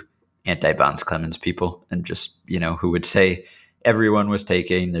few anti-Bonds Clemens people, and just, who would say everyone was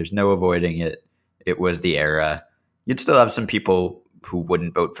taking, there's no avoiding it. It was the era. You'd still have some people who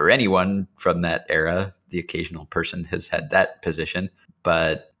wouldn't vote for anyone from that era. The occasional person has had that position,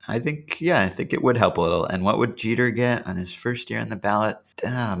 but I think it would help a little. And what would Jeter get on his first year on the ballot?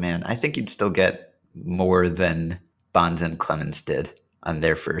 I think he'd still get more than Bonds and Clemens did on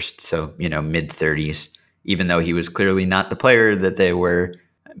their first. So, mid-30s, even though he was clearly not the player that they were.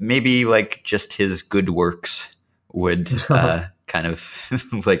 Maybe like just his good works would kind of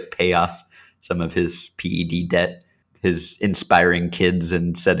like pay off some of his PED debt, his inspiring kids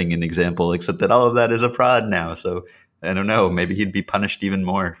and setting an example, except that all of that is a fraud now. So I don't know, maybe he'd be punished even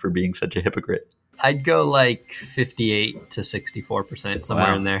more for being such a hypocrite. I'd go like 58 to 64%,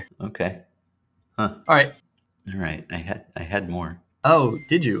 somewhere in there. Okay. Huh. All right. I had more. Oh,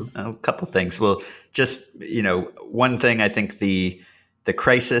 did you? A couple things. Well, just, one thing, I think the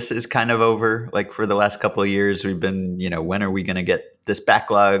crisis is kind of over. Like, for the last couple of years, we've been, when are we going to get this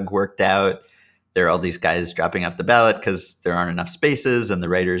backlog worked out? There are all these guys dropping off the ballot because there aren't enough spaces, and the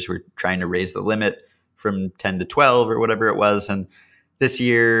writers were trying to raise the limit from 10 to 12 or whatever it was. And this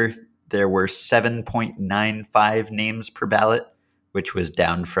year there were 7.95 names per ballot, which was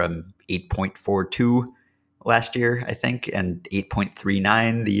down from 8.42 last year, I think, and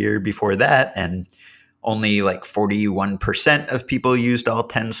 8.39 the year before that. And only like 41% of people used all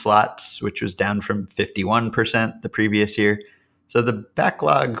 10 slots, which was down from 51% the previous year. So the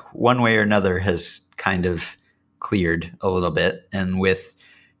backlog, one way or another, has kind of cleared a little bit. And with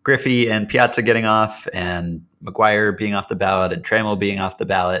Griffey and Piazza getting off, and McGwire being off the ballot, and Trammell being off the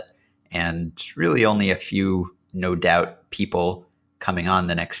ballot, and really only a few, no doubt, people coming on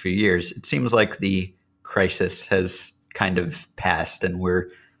the next few years, it seems like the crisis has kind of passed, and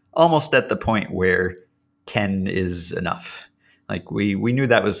we're almost at the point where 10 is enough. Like, we knew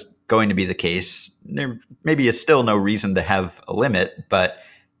that was going to be the case. There maybe is still no reason to have a limit, but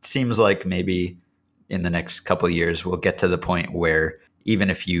it seems like maybe in the next couple of years we'll get to the point where even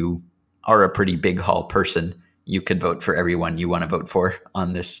if you are a pretty big haul person, you can vote for everyone you want to vote for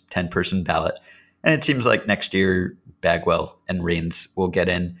on this 10-person ballot. And it seems like next year Bagwell and Raines will get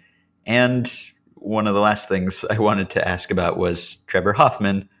in. And one of the last things I wanted to ask about was Trevor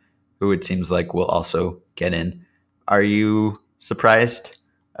Hoffman, who it seems like will also get in. Are you surprised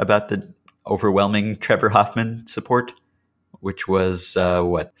about the overwhelming Trevor Hoffman support, which was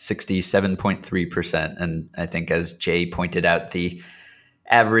 67.3%? And I think, as Jay pointed out, the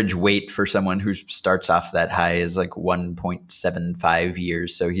average wait for someone who starts off that high is like 1.75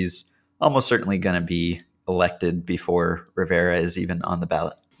 years. So he's almost certainly going to be elected before Rivera is even on the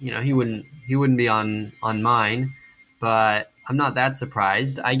ballot. He wouldn't be on mine, but I'm not that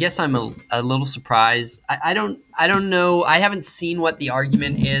surprised. I guess I'm a little surprised. I don't know. I haven't seen what the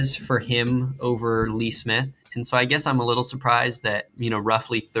argument is for him over Lee Smith, and so I guess I'm a little surprised that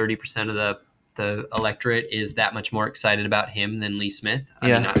roughly 30% of the electorate is that much more excited about him than Lee Smith.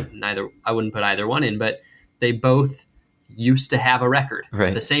 I mean, I wouldn't put either one in, but they both used to have a record,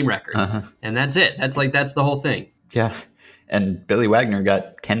 right. The same record, and that's it. That's the whole thing. Yeah. And Billy Wagner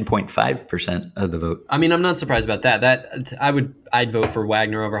got 10.5% of the vote. I mean, I'm not surprised about that. I'd vote for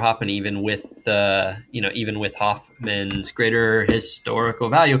Wagner over Hoffman, even with Hoffman's greater historical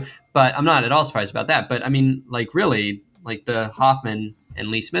value. But I'm not at all surprised about that. But I mean, really, the Hoffman and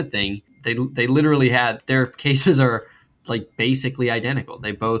Lee Smith thing, they literally had their cases are basically identical.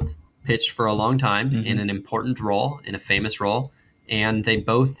 They both pitched for a long time in an important role, in a famous role, and they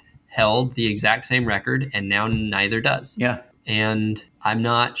both held the exact same record, and now neither does. Yeah. And I'm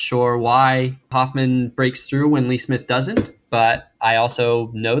not sure why Hoffman breaks through when Lee Smith doesn't, but I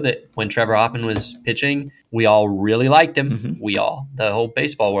also know that when Trevor Hoffman was pitching, we all really liked him. The whole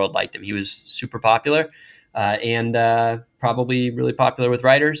baseball world liked him. He was super popular and probably really popular with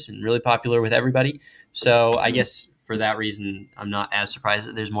writers and really popular with everybody. So I guess for that reason, I'm not as surprised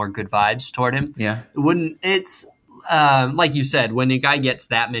that there's more good vibes toward him. Yeah. It's like you said, when a guy gets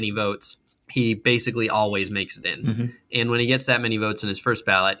that many votes, he basically always makes it in. And when he gets that many votes in his first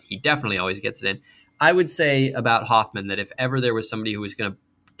ballot, he definitely always gets it in. I would say about Hoffman that if ever there was somebody who was going to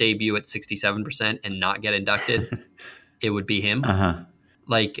debut at 67% and not get inducted, it would be him.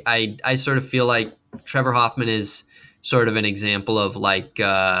 I sort of feel like Trevor Hoffman is sort of an example of when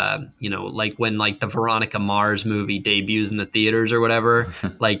the Veronica Mars movie debuts in the theaters or whatever,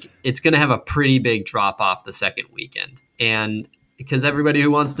 it's going to have a pretty big drop off the second weekend. And because everybody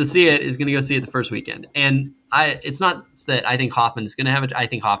who wants to see it is going to go see it the first weekend. And it's not that I think Hoffman's going to have it. I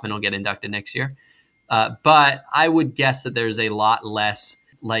think Hoffman will get inducted next year. But I would guess that there's a lot less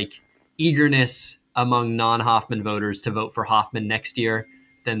eagerness among non-Hoffman voters to vote for Hoffman next year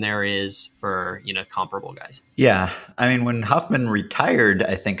than there is for, comparable guys. Yeah. I mean, when Hoffman retired,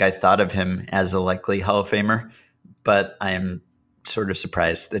 I think I thought of him as a likely Hall of Famer, but I am sort of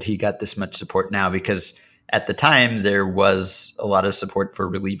surprised that he got this much support now, because at the time there was a lot of support for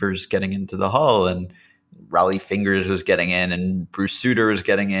relievers getting into the Hall, and Raleigh Fingers was getting in, and Bruce Sutter was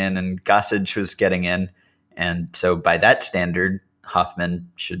getting in, and Gossage was getting in. And so by that standard, Hoffman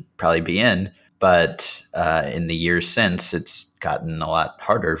should probably be in. But in the years since, it's gotten a lot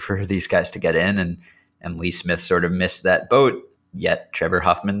harder for these guys to get in, and Lee Smith sort of missed that boat, yet Trevor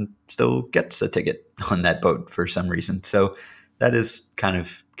Hoffman still gets a ticket on that boat for some reason. So that is kind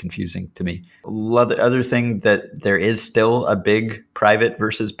of confusing to me. Other thing that there is still a big private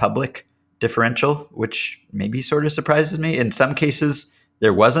versus public differential, which maybe sort of surprises me. In some cases,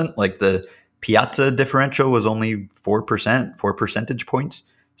 there wasn't. The Piazza differential was only 4%, 4 percentage points,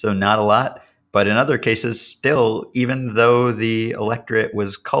 so not a lot. But in other cases, still, even though the electorate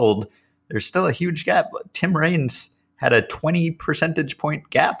was culled, there's still a huge gap. Tim Raines had a 20 percentage point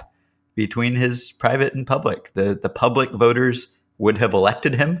gap between his private and public. The public voters would have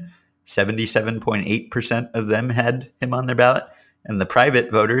elected him. 77.8% of them had him on their ballot. And the private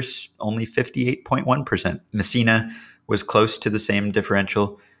voters, only 58.1%. Messina was close to the same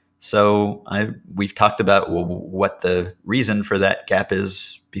differential. So we've talked about what the reason for that gap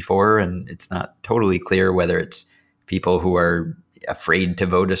is before, and it's not totally clear whether it's people who are afraid to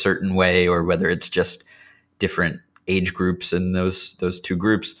vote a certain way or whether it's just different age groups in those two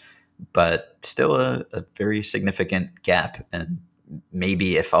groups, but still a very significant gap. And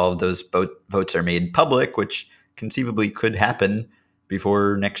maybe if all of those votes are made public, which conceivably could happen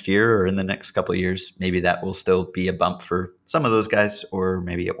before next year or in the next couple of years, maybe that will still be a bump for some of those guys, or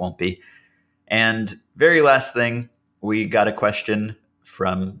maybe it won't be. And very last thing, we got a question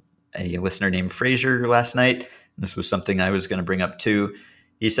from a listener named Fraser last night. This was something I was going to bring up too.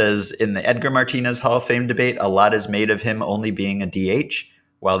 He says, in the Edgar Martinez Hall of Fame debate, a lot is made of him only being a DH.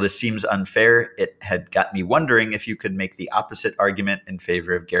 While this seems unfair, it had got me wondering if you could make the opposite argument in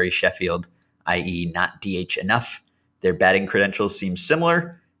favor of Gary Sheffield, i.e. not DH enough. Their batting credentials seem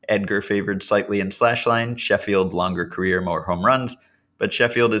similar. Edgar favored slightly in slash line, Sheffield longer career, more home runs, but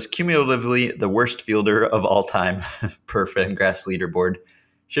Sheffield is cumulatively the worst fielder of all time per Fangraphs leaderboard.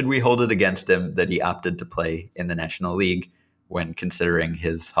 Should we hold it against him that he opted to play in the National League when considering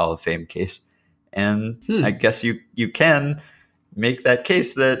his Hall of Fame case? And I guess you can make that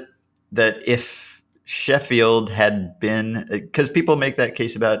case that if Sheffield had been, because people make that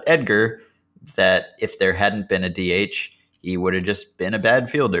case about Edgar, that if there hadn't been a DH, he would have just been a bad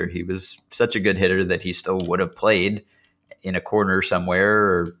fielder. He was such a good hitter that he still would have played in a corner somewhere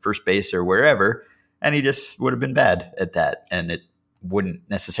or first base or wherever. and he just would have been bad at that. And it wouldn't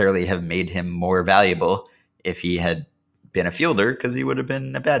necessarily have made him more valuable if he had been a fielder, because he would have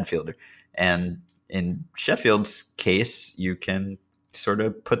been a bad fielder. And in Sheffield's case, you can sort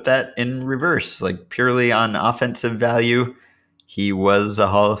of put that in reverse, like purely on offensive value. He was a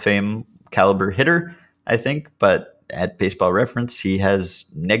Hall of Fame caliber hitter, I think, but at Baseball Reference, he has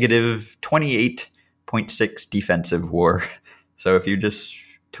negative 28.6 defensive WAR. So if you just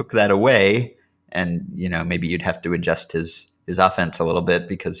took that away, and maybe you'd have to adjust his offense a little bit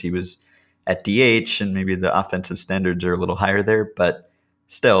because he was at DH and maybe the offensive standards are a little higher there, but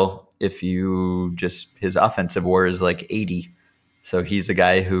still, if you just, his offensive WAR is like 80. So he's a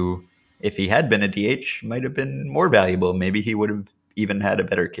guy who, if he had been a DH, might have been more valuable. Maybe he would have even had a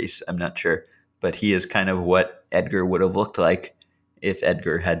better case. I'm not sure. But he is kind of what Edgar would have looked like if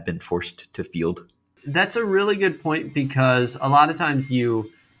Edgar had been forced to field. That's a really good point, because a lot of times you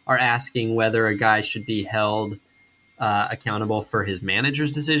are asking whether a guy should be held accountable for his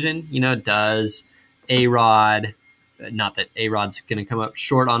manager's decision. Does A-Rod, not that A-Rod's going to come up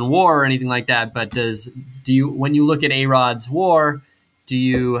short on WAR or anything like that, but when you look at A-Rod's WAR, do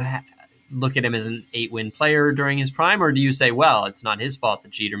you look at him as an 8-win player during his prime, or do you say, well, it's not his fault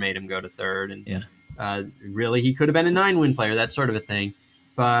that Jeter made him go to third, and really he could have been a 9-win player, that sort of a thing.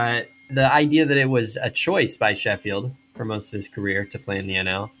 But the idea that it was a choice by Sheffield for most of his career to play in the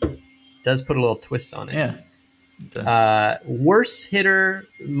NL does put a little twist on it. Yeah, it does. Worse hitter,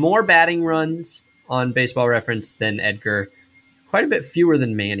 more batting runs on Baseball Reference than Edgar, quite a bit fewer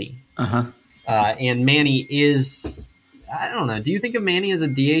than Manny. And Manny is, I don't know, do you think of Manny as a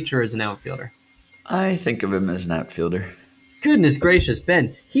DH or as an outfielder? I think of him as an outfielder. Goodness gracious,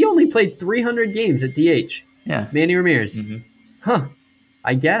 Ben. He only played 300 games at DH. Yeah. Manny Ramirez. Mm-hmm. Huh.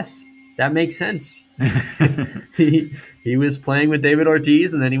 I guess. That makes sense. He was playing with David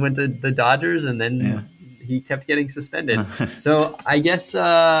Ortiz, and then he went to the Dodgers, and then he kept getting suspended. So I guess...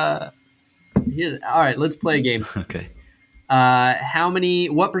 all right, let's play a game. Okay.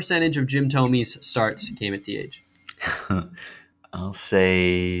 What percentage of Jim Thome's starts came at DH? I'll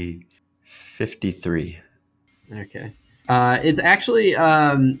say 53. Okay. It's actually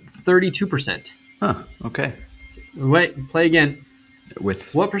 32%. Huh, okay. Wait, play again.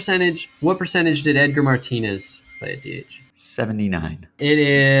 With What percentage did Edgar Martinez play at DH? 79. It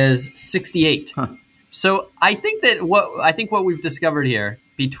is 68. Huh. So I think what we've discovered here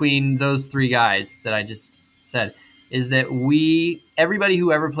between those three guys that I just said is that everybody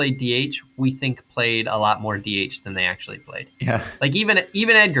who ever played DH, we think played a lot more DH than they actually played. Yeah. Like even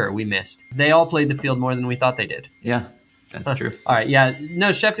Edgar, we missed. They all played the field more than we thought they did. Yeah, that's true. All right, yeah.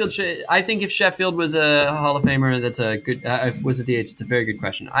 No, Sheffield, I think if Sheffield was a Hall of Famer, that's a good, if was a DH, it's a very good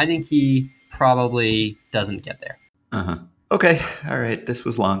question. I think he probably doesn't get there. Okay, all right, this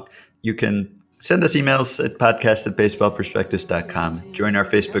was long. You can send us emails at podcast@baseballprospectus.com. Join our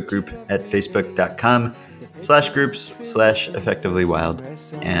Facebook group at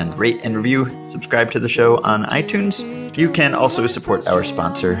facebook.com/groups/effectivelywild, and rate and review. Subscribe to the show on iTunes. You can also support our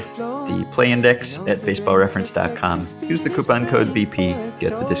sponsor, the Play Index, at baseballreference.com. Use the coupon code BP.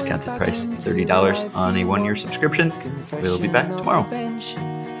 Get the discounted price, $30 on a 1-year subscription. We'll be back tomorrow.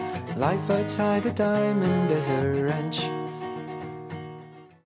 Life outside the diamond is a wrench.